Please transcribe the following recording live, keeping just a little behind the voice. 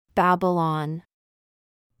Babylon.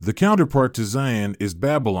 The counterpart to Zion is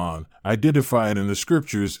Babylon, identified in the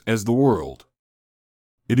scriptures as the world.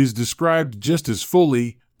 It is described just as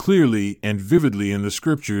fully, clearly, and vividly in the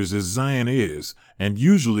scriptures as Zion is, and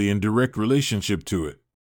usually in direct relationship to it.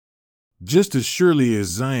 Just as surely as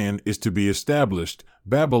Zion is to be established,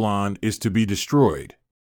 Babylon is to be destroyed.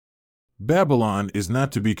 Babylon is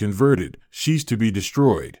not to be converted, she's to be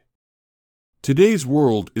destroyed. Today's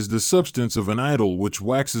world is the substance of an idol which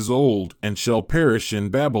waxes old and shall perish in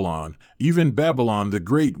Babylon, even Babylon the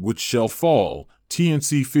Great which shall fall.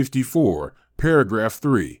 TNC 54, paragraph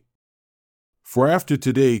 3. For after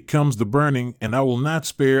today comes the burning, and I will not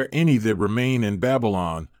spare any that remain in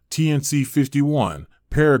Babylon. TNC 51,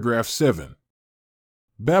 paragraph 7.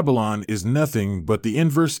 Babylon is nothing but the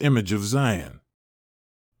inverse image of Zion.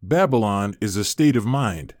 Babylon is a state of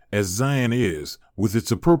mind, as Zion is, with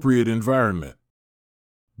its appropriate environment.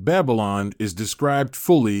 Babylon is described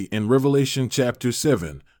fully in Revelation chapter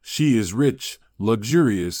 7. She is rich,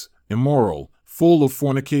 luxurious, immoral, full of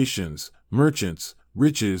fornications, merchants,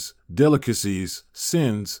 riches, delicacies,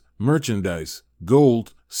 sins, merchandise,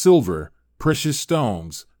 gold, silver, precious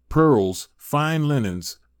stones, pearls, fine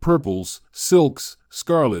linens, purples, silks,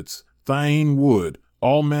 scarlets, thyine wood,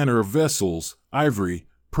 all manner of vessels, ivory,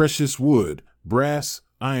 precious wood, brass,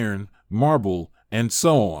 iron, marble, and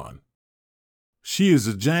so on. She is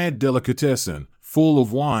a giant delicatessen, full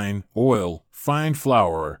of wine, oil, fine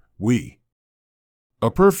flour,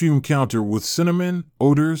 a perfume counter with cinnamon,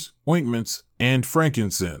 odors, ointments, and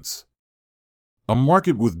frankincense. A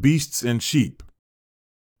market with beasts and sheep.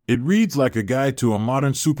 It reads like a guide to a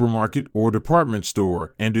modern supermarket or department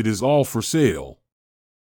store, and it is all for sale.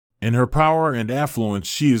 In her power and affluence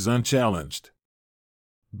she is unchallenged.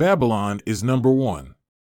 Babylon is number one.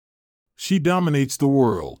 She dominates the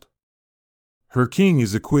world. Her king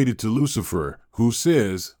is equated to Lucifer, who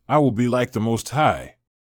says, "I will be like the Most High."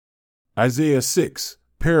 Isaiah 6,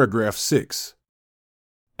 paragraph 6.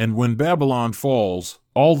 And when Babylon falls,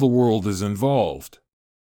 all the world is involved.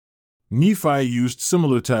 Nephi used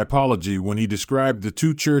similar typology when he described the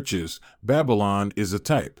two churches. Babylon is a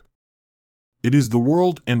type. It is the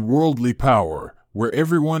world and worldly power, where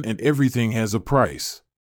everyone and everything has a price.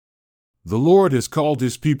 The Lord has called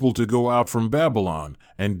his people to go out from Babylon,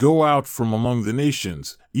 and go out from among the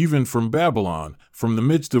nations, even from Babylon, from the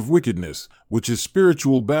midst of wickedness, which is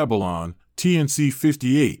spiritual Babylon. TNC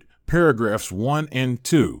 58, paragraphs 1 and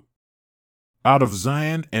 2. Out of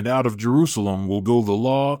Zion and out of Jerusalem will go the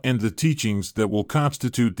law and the teachings that will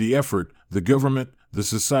constitute the effort, the government, the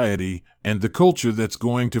society, and the culture that's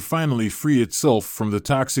going to finally free itself from the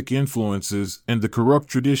toxic influences and the corrupt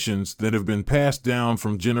traditions that have been passed down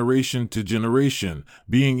from generation to generation,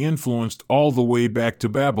 being influenced all the way back to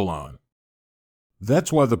Babylon.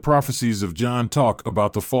 That's why the prophecies of John talk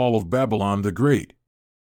about the fall of Babylon the Great.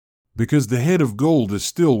 Because the head of gold is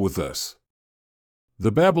still with us.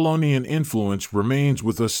 The Babylonian influence remains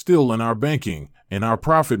with us still in our banking, in our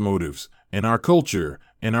profit motives, in our culture,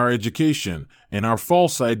 in our education, in our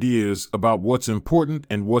false ideas about what's important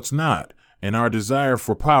and what's not, in our desire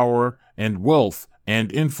for power and wealth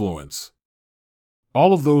and influence.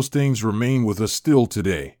 All of those things remain with us still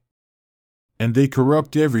today. And they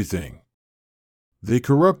corrupt everything. They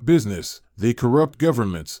corrupt business, they corrupt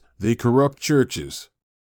governments, they corrupt churches.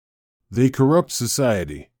 They corrupt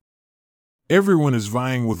society. Everyone is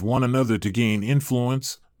vying with one another to gain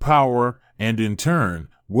influence, power, and in turn,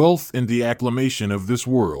 wealth in the acclamation of this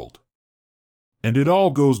world. And it all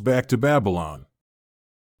goes back to Babylon.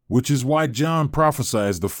 Which is why John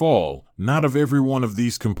prophesies the fall, not of every one of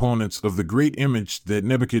these components of the great image that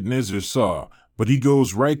Nebuchadnezzar saw, but he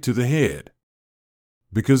goes right to the head.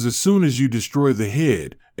 Because as soon as you destroy the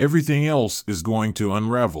head, everything else is going to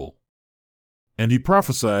unravel. And he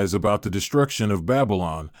prophesies about the destruction of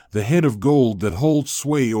Babylon, the head of gold that holds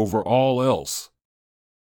sway over all else.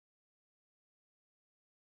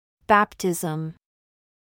 Baptism.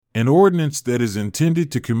 An ordinance that is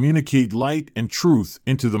intended to communicate light and truth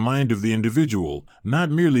into the mind of the individual, not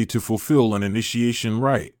merely to fulfill an initiation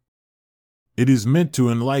rite. It is meant to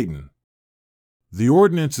enlighten. The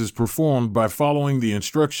ordinance is performed by following the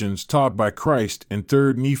instructions taught by Christ in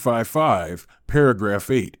 3 Nephi 5, paragraph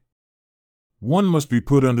 8. One must be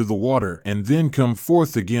put under the water and then come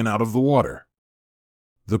forth again out of the water.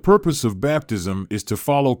 The purpose of baptism is to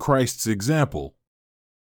follow Christ's example.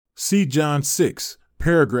 See John 6,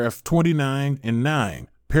 paragraph 29 and 9,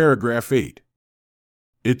 paragraph 8.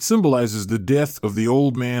 It symbolizes the death of the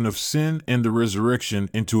old man of sin and the resurrection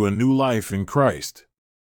into a new life in Christ.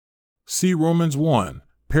 See Romans 1,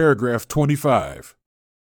 paragraph 25.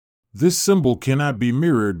 This symbol cannot be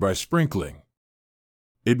mirrored by sprinkling.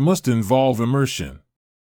 It must involve immersion.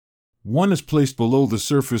 One is placed below the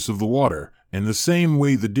surface of the water, in the same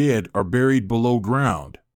way the dead are buried below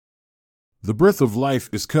ground. The breath of life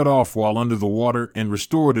is cut off while under the water and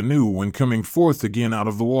restored anew when coming forth again out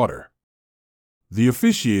of the water. The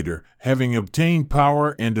officiator, having obtained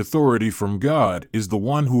power and authority from God, is the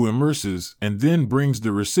one who immerses and then brings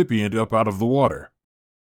the recipient up out of the water.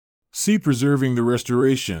 See Preserving the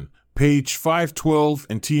Restoration, page 512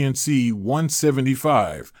 and TNC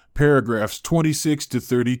 175, paragraphs 26 to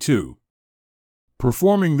 32.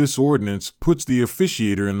 Performing this ordinance puts the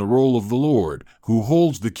officiator in the role of the Lord, who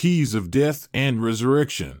holds the keys of death and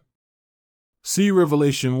resurrection. See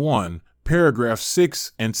Revelation 1, paragraph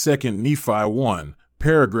 6 and 2 Nephi 1,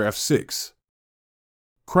 paragraph 6.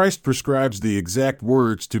 Christ prescribes the exact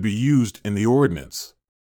words to be used in the ordinance.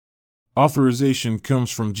 Authorization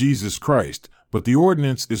comes from Jesus Christ, but the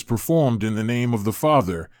ordinance is performed in the name of the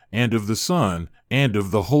Father, and of the Son, and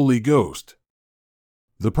of the Holy Ghost.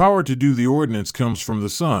 The power to do the ordinance comes from the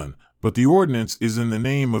Son, but the ordinance is in the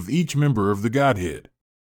name of each member of the Godhead.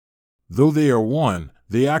 Though they are one,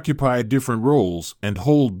 they occupy different roles and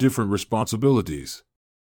hold different responsibilities.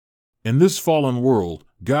 In this fallen world,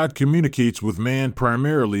 God communicates with man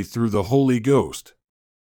primarily through the Holy Ghost.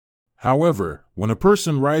 However, when a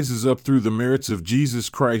person rises up through the merits of Jesus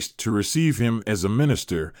Christ to receive him as a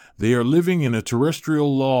minister, they are living in a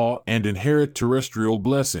terrestrial law and inherit terrestrial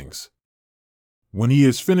blessings. When he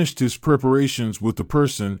has finished his preparations with the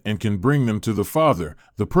person and can bring them to the Father,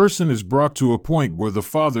 the person is brought to a point where the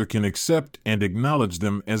Father can accept and acknowledge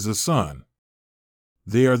them as a son.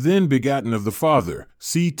 They are then begotten of the Father.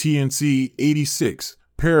 See TNC 86,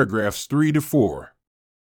 paragraphs 3 to 4.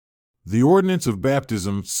 The ordinance of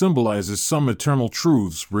baptism symbolizes some eternal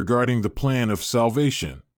truths regarding the plan of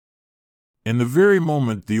salvation. In the very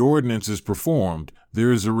moment the ordinance is performed,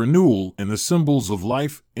 there is a renewal in the symbols of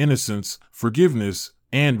life, innocence, forgiveness,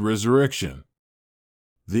 and resurrection.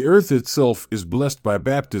 The earth itself is blessed by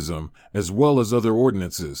baptism, as well as other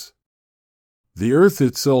ordinances. The earth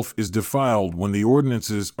itself is defiled when the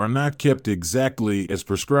ordinances are not kept exactly as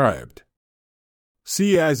prescribed.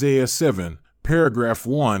 See Isaiah 7, paragraph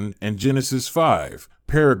 1, and Genesis 5,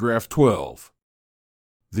 paragraph 12.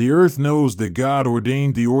 The earth knows that God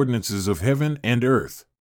ordained the ordinances of heaven and earth.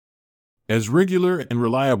 As regular and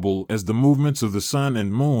reliable as the movements of the sun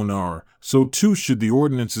and moon are, so too should the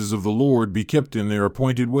ordinances of the Lord be kept in their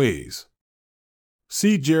appointed ways.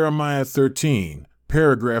 See Jeremiah 13,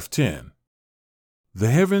 paragraph 10. The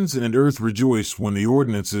heavens and earth rejoice when the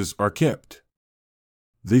ordinances are kept.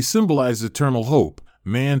 They symbolize eternal hope,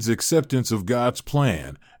 man's acceptance of God's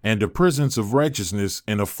plan, and a presence of righteousness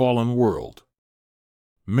in a fallen world.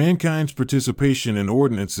 Mankind's participation in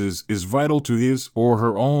ordinances is vital to his or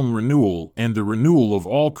her own renewal and the renewal of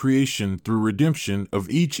all creation through redemption of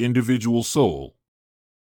each individual soul.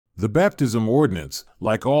 The baptism ordinance,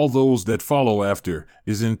 like all those that follow after,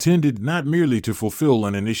 is intended not merely to fulfill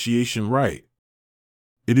an initiation rite.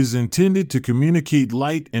 It is intended to communicate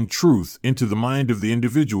light and truth into the mind of the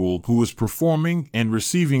individual who is performing and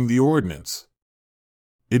receiving the ordinance.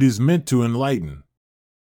 It is meant to enlighten.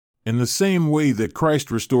 In the same way that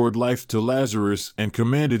Christ restored life to Lazarus and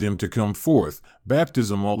commanded him to come forth,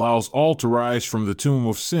 baptism allows all to rise from the tomb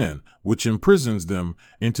of sin, which imprisons them,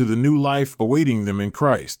 into the new life awaiting them in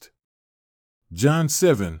Christ. John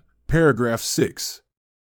 7, paragraph 6.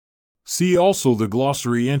 See also the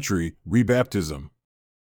glossary entry, Rebaptism.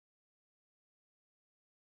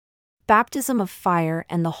 Baptism of fire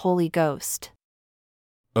and the Holy Ghost.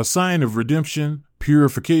 A sign of redemption,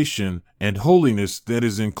 purification, and holiness that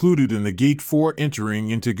is included in the gate for entering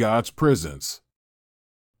into God's presence.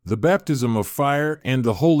 The baptism of fire and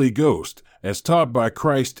the Holy Ghost, as taught by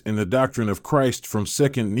Christ in the doctrine of Christ from 2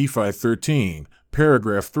 Nephi 13,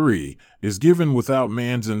 paragraph 3, is given without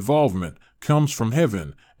man's involvement, comes from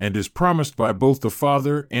heaven, and is promised by both the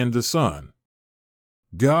Father and the Son.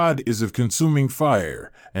 God is of consuming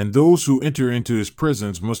fire, and those who enter into his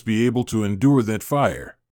presence must be able to endure that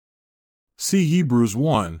fire. See Hebrews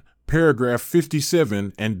 1, paragraph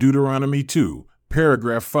 57 and Deuteronomy 2,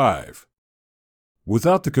 paragraph 5.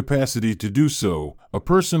 Without the capacity to do so, a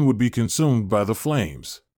person would be consumed by the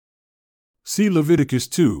flames. See Leviticus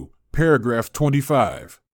 2, paragraph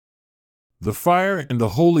 25. The fire and the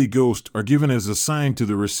Holy Ghost are given as a sign to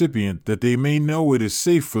the recipient that they may know it is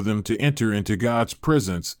safe for them to enter into God's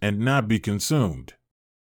presence and not be consumed.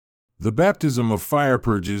 The baptism of fire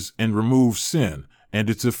purges and removes sin, and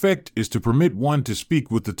its effect is to permit one to speak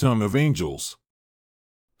with the tongue of angels.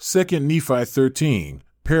 2 Nephi 13,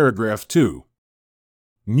 paragraph 2.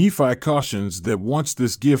 Nephi cautions that once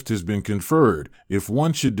this gift has been conferred, if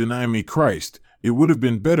one should deny me Christ, it would have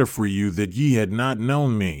been better for you that ye had not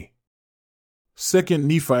known me. 2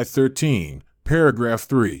 Nephi 13, paragraph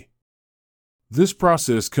 3. This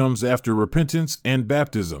process comes after repentance and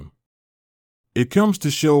baptism. It comes to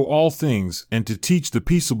show all things and to teach the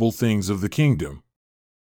peaceable things of the kingdom.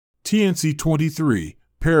 TNC 23,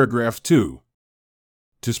 paragraph 2.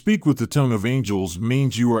 To speak with the tongue of angels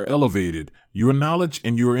means you are elevated, your knowledge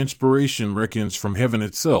and your inspiration reckons from heaven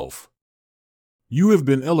itself. You have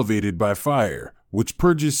been elevated by fire, which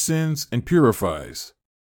purges sins and purifies.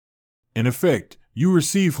 In effect, you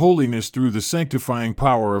receive holiness through the sanctifying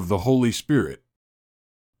power of the Holy Spirit.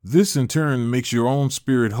 This in turn makes your own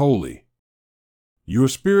spirit holy. Your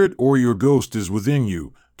spirit or your ghost is within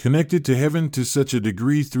you, connected to heaven to such a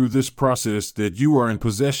degree through this process that you are in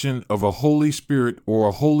possession of a Holy Spirit or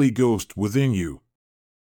a Holy Ghost within you.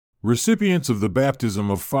 Recipients of the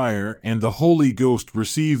baptism of fire and the Holy Ghost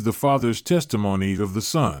receive the Father's testimony of the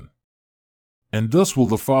Son. And thus will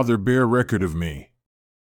the Father bear record of me.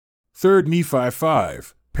 3 Nephi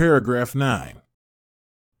 5, paragraph 9.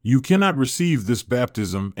 You cannot receive this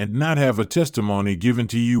baptism and not have a testimony given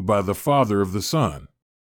to you by the Father of the Son.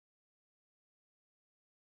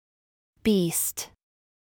 Beast.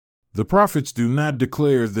 The prophets do not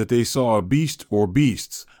declare that they saw a beast or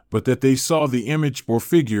beasts, but that they saw the image or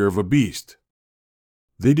figure of a beast.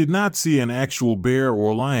 They did not see an actual bear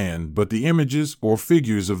or lion, but the images or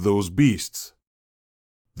figures of those beasts.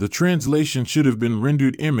 The translation should have been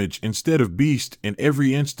rendered image instead of beast in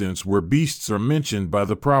every instance where beasts are mentioned by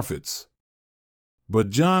the prophets.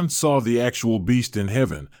 But John saw the actual beast in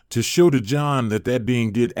heaven, to show to John that that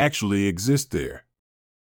being did actually exist there.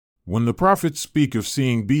 When the prophets speak of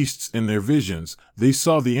seeing beasts in their visions, they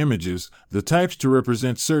saw the images, the types to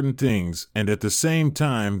represent certain things, and at the same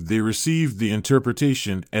time they received the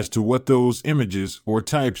interpretation as to what those images or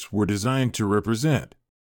types were designed to represent.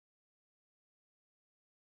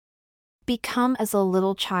 Become as a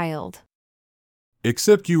little child.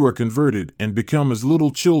 Except you are converted and become as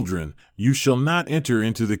little children, you shall not enter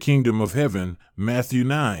into the kingdom of heaven. Matthew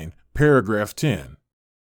 9, paragraph 10.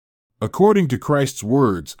 According to Christ's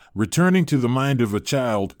words, returning to the mind of a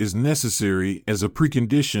child is necessary as a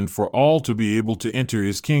precondition for all to be able to enter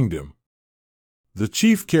his kingdom. The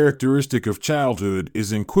chief characteristic of childhood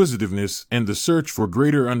is inquisitiveness and the search for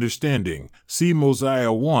greater understanding. See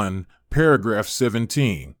Mosiah 1, paragraph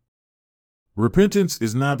 17. Repentance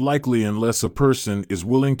is not likely unless a person is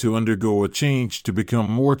willing to undergo a change to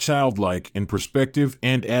become more childlike in perspective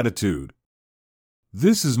and attitude.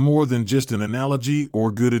 This is more than just an analogy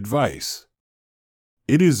or good advice.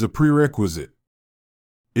 It is a prerequisite.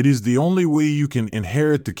 It is the only way you can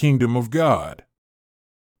inherit the kingdom of God.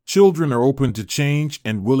 Children are open to change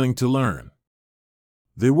and willing to learn.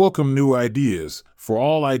 They welcome new ideas, for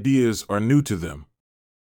all ideas are new to them.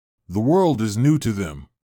 The world is new to them.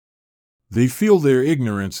 They feel their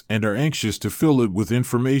ignorance and are anxious to fill it with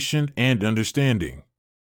information and understanding.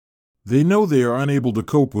 They know they are unable to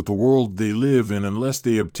cope with the world they live in unless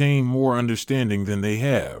they obtain more understanding than they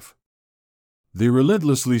have. They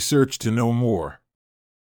relentlessly search to know more.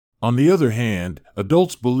 On the other hand,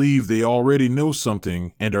 adults believe they already know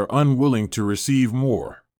something and are unwilling to receive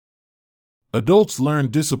more. Adults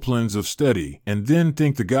learn disciplines of study and then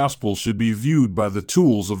think the gospel should be viewed by the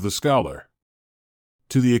tools of the scholar.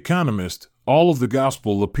 To the economist, all of the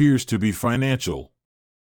gospel appears to be financial.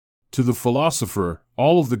 To the philosopher,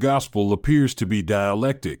 all of the gospel appears to be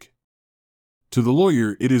dialectic. To the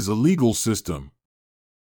lawyer, it is a legal system.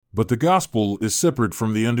 But the gospel is separate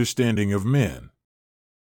from the understanding of men.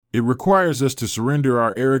 It requires us to surrender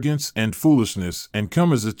our arrogance and foolishness and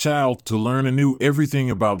come as a child to learn anew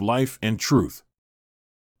everything about life and truth.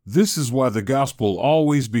 This is why the gospel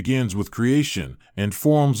always begins with creation and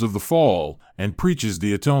forms of the fall and preaches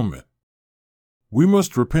the atonement. We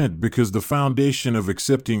must repent because the foundation of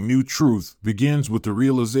accepting new truth begins with the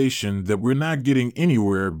realization that we're not getting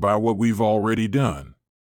anywhere by what we've already done.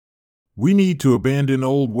 We need to abandon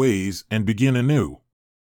old ways and begin anew.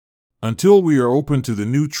 Until we are open to the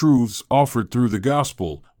new truths offered through the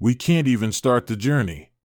gospel, we can't even start the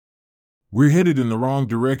journey. We're headed in the wrong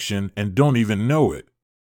direction and don't even know it.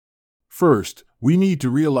 First, we need to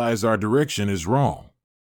realize our direction is wrong.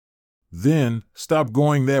 Then, stop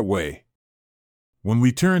going that way. When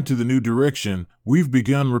we turn to the new direction, we've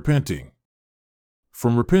begun repenting.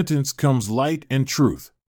 From repentance comes light and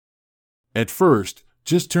truth. At first,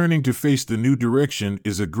 just turning to face the new direction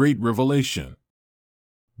is a great revelation.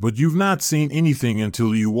 But you've not seen anything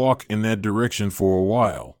until you walk in that direction for a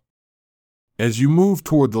while. As you move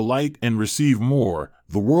toward the light and receive more,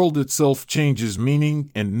 the world itself changes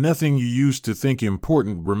meaning and nothing you used to think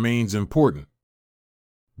important remains important.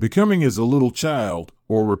 Becoming as a little child,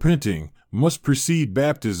 or repenting, must precede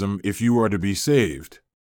baptism if you are to be saved.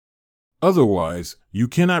 Otherwise, you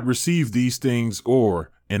cannot receive these things or,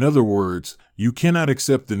 in other words, you cannot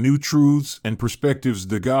accept the new truths and perspectives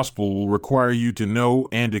the gospel will require you to know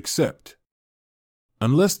and accept.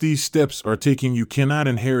 Unless these steps are taken, you cannot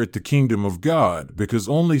inherit the kingdom of God, because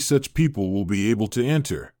only such people will be able to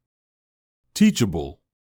enter. Teachable,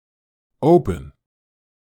 open,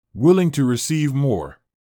 willing to receive more,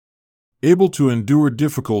 able to endure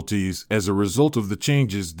difficulties as a result of the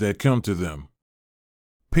changes that come to them,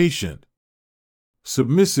 patient,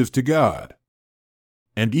 submissive to God,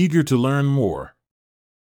 and eager to learn more,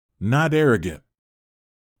 not arrogant,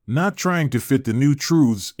 not trying to fit the new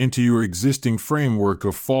truths into your existing framework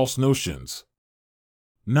of false notions,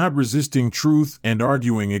 not resisting truth and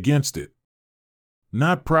arguing against it,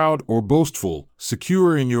 not proud or boastful,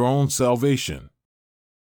 secure in your own salvation,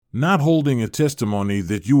 not holding a testimony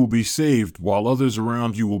that you will be saved while others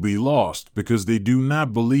around you will be lost because they do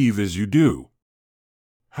not believe as you do.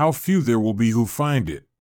 How few there will be who find it.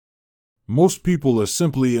 Most people are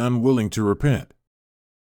simply unwilling to repent.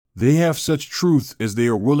 They have such truth as they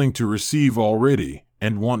are willing to receive already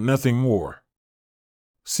and want nothing more.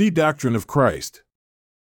 See Doctrine of Christ.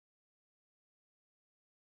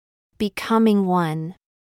 Becoming one.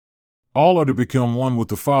 All are to become one with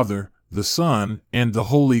the Father, the Son, and the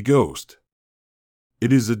Holy Ghost.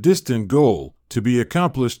 It is a distant goal, to be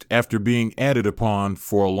accomplished after being added upon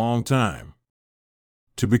for a long time.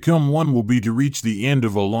 To become one will be to reach the end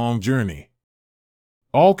of a long journey.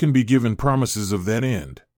 All can be given promises of that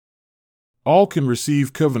end. All can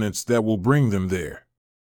receive covenants that will bring them there.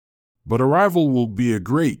 But arrival will be a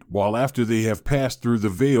great while after they have passed through the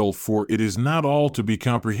veil, for it is not all to be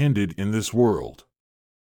comprehended in this world.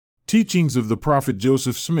 Teachings of the Prophet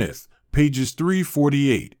Joseph Smith, pages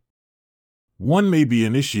 348. One may be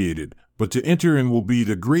initiated, but to enter in will be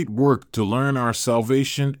the great work to learn our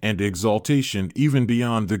salvation and exaltation even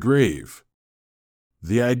beyond the grave.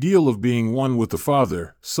 The ideal of being one with the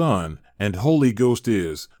Father, Son, and Holy Ghost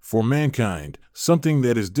is, for mankind, something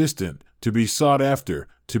that is distant, to be sought after,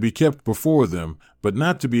 to be kept before them, but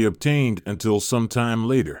not to be obtained until some time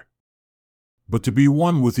later. But to be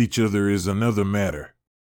one with each other is another matter.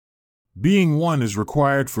 Being one is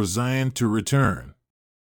required for Zion to return.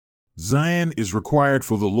 Zion is required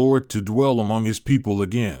for the Lord to dwell among His people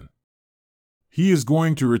again. He is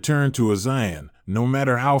going to return to a Zion, no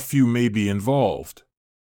matter how few may be involved.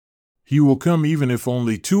 He will come even if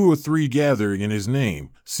only 2 or 3 gather in His name.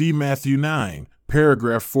 See Matthew 9,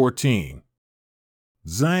 paragraph 14.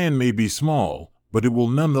 Zion may be small, but it will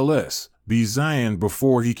nonetheless be Zion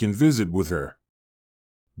before He can visit with her.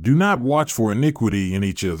 Do not watch for iniquity in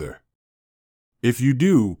each other. If you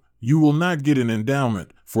do, you will not get an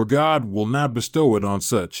endowment, for God will not bestow it on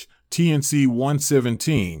such. TNC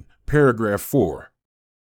 117, paragraph 4.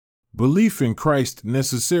 Belief in Christ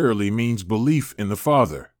necessarily means belief in the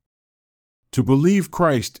Father. To believe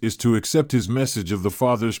Christ is to accept His message of the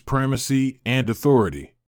Father's primacy and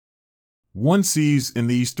authority. One sees in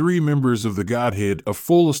these 3 members of the Godhead a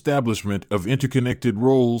full establishment of interconnected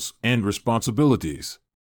roles and responsibilities.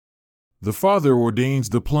 The Father ordains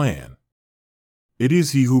the plan. It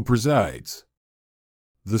is He who presides.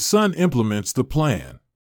 The Son implements the plan.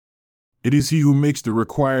 It is He who makes the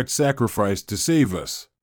required sacrifice to save us.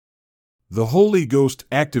 The Holy Ghost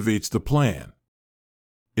activates the plan.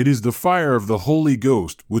 It is the fire of the Holy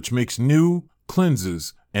Ghost which makes new,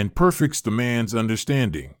 cleanses, and perfects the man's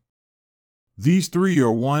understanding. These 3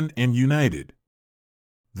 are one and united.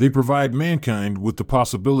 They provide mankind with the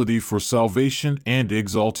possibility for salvation and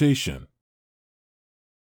exaltation.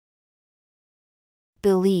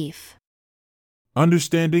 Belief.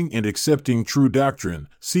 Understanding and accepting true doctrine.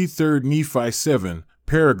 See 3 Nephi 7,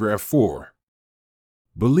 paragraph 4.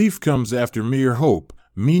 Belief comes after mere hope,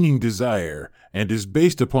 meaning desire, and is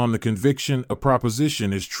based upon the conviction a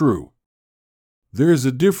proposition is true. There is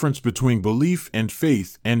a difference between belief and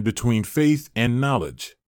faith, and between faith and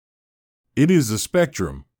knowledge. It is a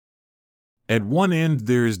spectrum. At one end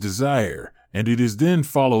there is desire, and it is then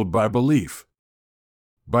followed by belief.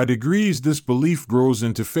 By degrees this belief grows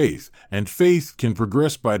into faith, and faith can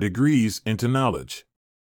progress by degrees into knowledge.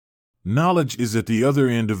 Knowledge is at the other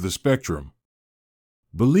end of the spectrum.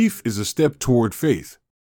 Belief is a step toward faith.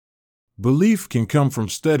 Belief can come from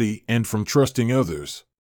study and from trusting others.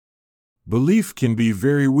 Belief can be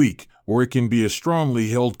very weak, or it can be a strongly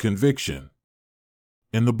held conviction.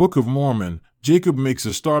 In the Book of Mormon, Jacob makes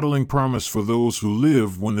a startling promise for those who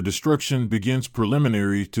live when the destruction begins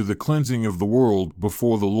preliminary to the cleansing of the world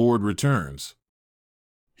before the Lord returns.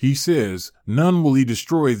 He says, "None will He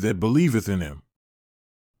destroy that believeth in Him."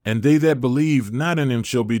 And they that believe not in him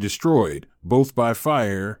shall be destroyed, both by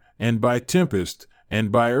fire, and by tempest,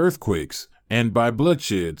 and by earthquakes, and by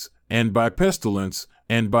bloodsheds, and by pestilence,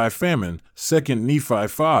 and by famine. 2 Nephi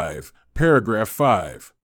 5, paragraph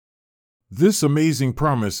 5. This amazing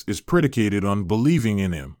promise is predicated on believing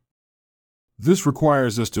in him. This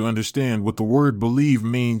requires us to understand what the word believe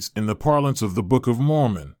means in the parlance of the Book of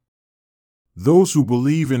Mormon. Those who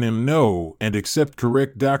believe in him know and accept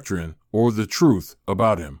correct doctrine, or the truth,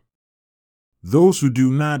 about him. Those who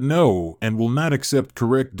do not know and will not accept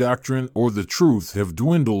correct doctrine or the truth have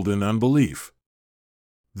dwindled in unbelief.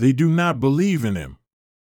 They do not believe in him.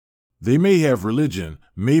 They may have religion,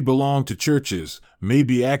 may belong to churches, may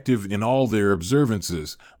be active in all their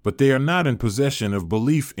observances, but they are not in possession of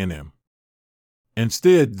belief in him.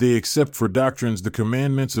 Instead, they accept for doctrines the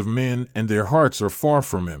commandments of men, and their hearts are far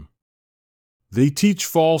from him. They teach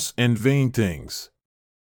false and vain things.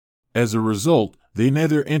 As a result, they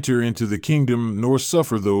neither enter into the kingdom nor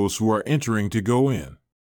suffer those who are entering to go in.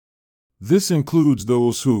 This includes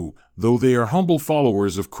those who, though they are humble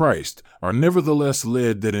followers of Christ, are nevertheless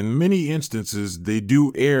led that in many instances they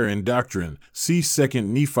do err in doctrine. See 2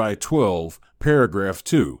 Nephi 12, paragraph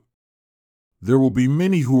 2. There will be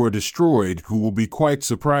many who are destroyed who will be quite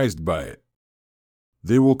surprised by it.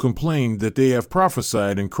 They will complain that they have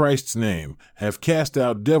prophesied in Christ's name, have cast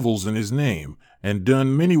out devils in his name, and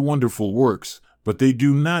done many wonderful works, but they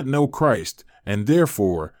do not know Christ, and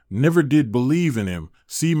therefore never did believe in him.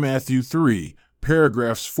 See Matthew 3,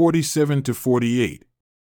 paragraphs 47 to 48.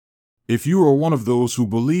 If you are one of those who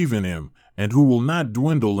believe in him, and who will not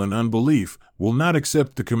dwindle in unbelief, will not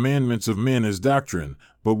accept the commandments of men as doctrine,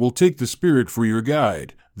 but will take the Spirit for your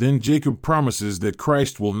guide, then Jacob promises that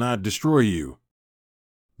Christ will not destroy you.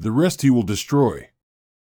 The rest he will destroy.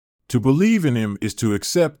 To believe in him is to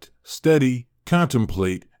accept, study,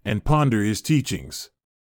 contemplate, and ponder his teachings.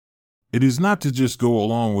 It is not to just go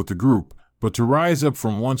along with the group, but to rise up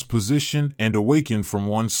from one's position and awaken from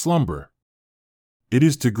one's slumber. It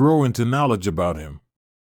is to grow into knowledge about him.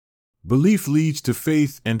 Belief leads to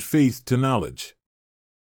faith and faith to knowledge.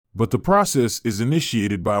 But the process is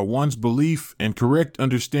initiated by one's belief and correct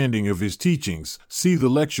understanding of his teachings. See the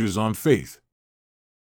lectures on faith.